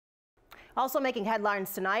Also making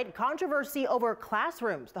headlines tonight, controversy over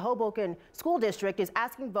classrooms. The Hoboken School District is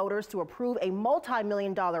asking voters to approve a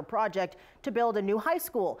multi-million-dollar project to build a new high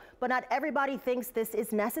school. But not everybody thinks this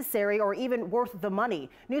is necessary or even worth the money.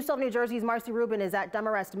 News 12 New Jersey's Marcy Rubin is at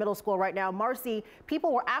Demarest Middle School right now. Marcy,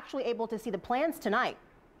 people were actually able to see the plans tonight.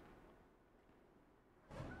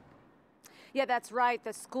 Yeah, that's right.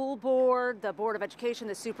 The school board, the Board of Education,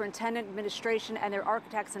 the superintendent, administration, and their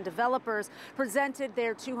architects and developers presented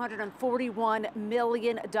their $241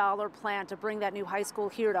 million plan to bring that new high school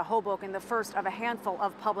here to Hoboken, the first of a handful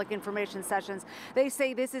of public information sessions. They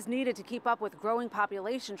say this is needed to keep up with growing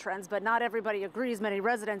population trends, but not everybody agrees. Many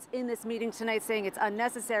residents in this meeting tonight saying it's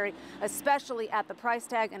unnecessary, especially at the price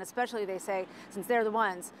tag, and especially, they say, since they're the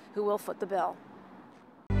ones who will foot the bill.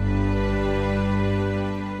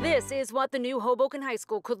 This is what the new Hoboken High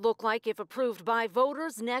School could look like if approved by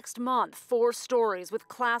voters next month. 4 stories with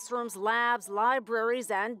classrooms, labs,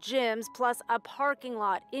 libraries, and gyms, plus a parking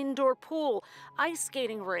lot, indoor pool, ice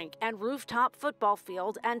skating rink, and rooftop football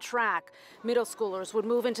field and track. Middle schoolers would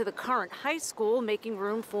move into the current high school, making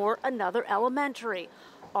room for another elementary.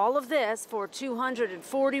 All of this for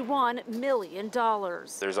 $241 million.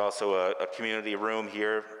 There's also a community room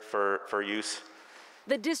here for use.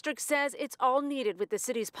 The district says it's all needed with the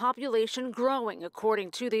city's population growing, according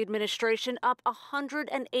to the administration, up 180%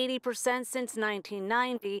 since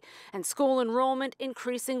 1990, and school enrollment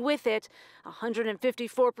increasing with it,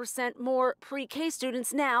 154% more pre-K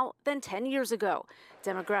students now than 10 years ago.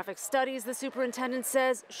 Demographic studies, the superintendent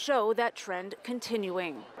says, show that trend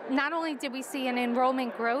continuing. Not only did we see an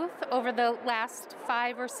enrollment growth over the last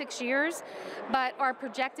 5 or 6 years, but our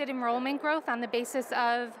projected enrollment growth on the basis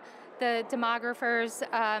of the demographers'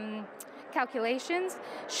 calculations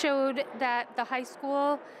showed that the high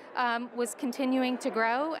school was continuing to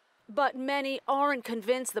grow. But many aren't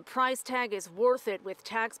convinced the price tag is worth it, with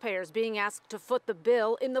taxpayers being asked to foot the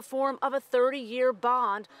bill in the form of a 30-year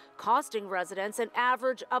bond, costing residents an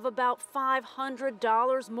average of about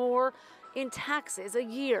 $500 more in taxes a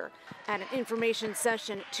year. At an information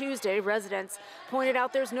session Tuesday, residents pointed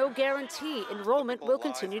out there's no guarantee enrollment will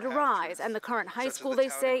continue to rise, and the current high school, they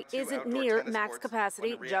say, isn't near max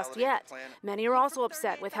capacity just yet. Many are also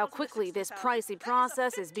upset with how quickly this pricey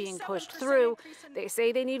process is being pushed through. They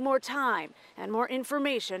say they need more time and more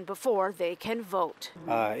information before they can vote.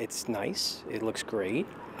 It's nice. It looks great.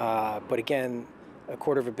 But again,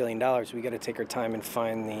 $250 million, we got to take our time and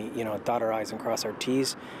find the, dot our I's and cross our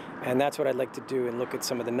T's. And that's what I'd like to do and look at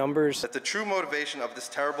some of the numbers. That the true motivation of this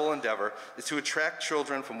terrible endeavor is to attract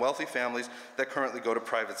children from wealthy families that currently go to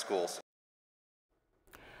private schools.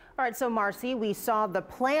 All right, so Marcy, we saw the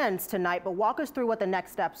plans tonight, but walk us through what the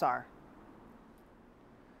next steps are.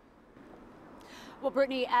 Well,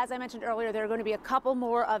 Brittany, as I mentioned earlier, there are going to be a couple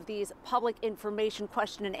more of these public information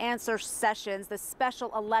question and answer sessions. The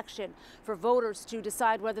special election for voters to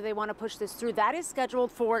decide whether they want to push this through, that is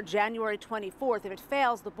scheduled for January 24th. If it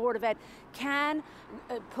fails, the Board of Ed can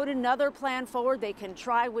put another plan forward. They can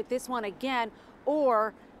try with this one again,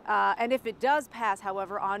 or and if it does pass,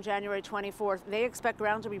 however, on January 24th, they expect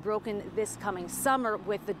ground to be broken this coming summer,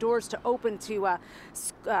 with the doors to open to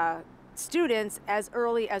students as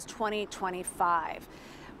early as 2025.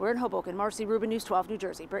 We're in Hoboken. Marcy Rubin, News 12, New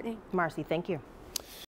Jersey. Brittany? Marcy, thank you.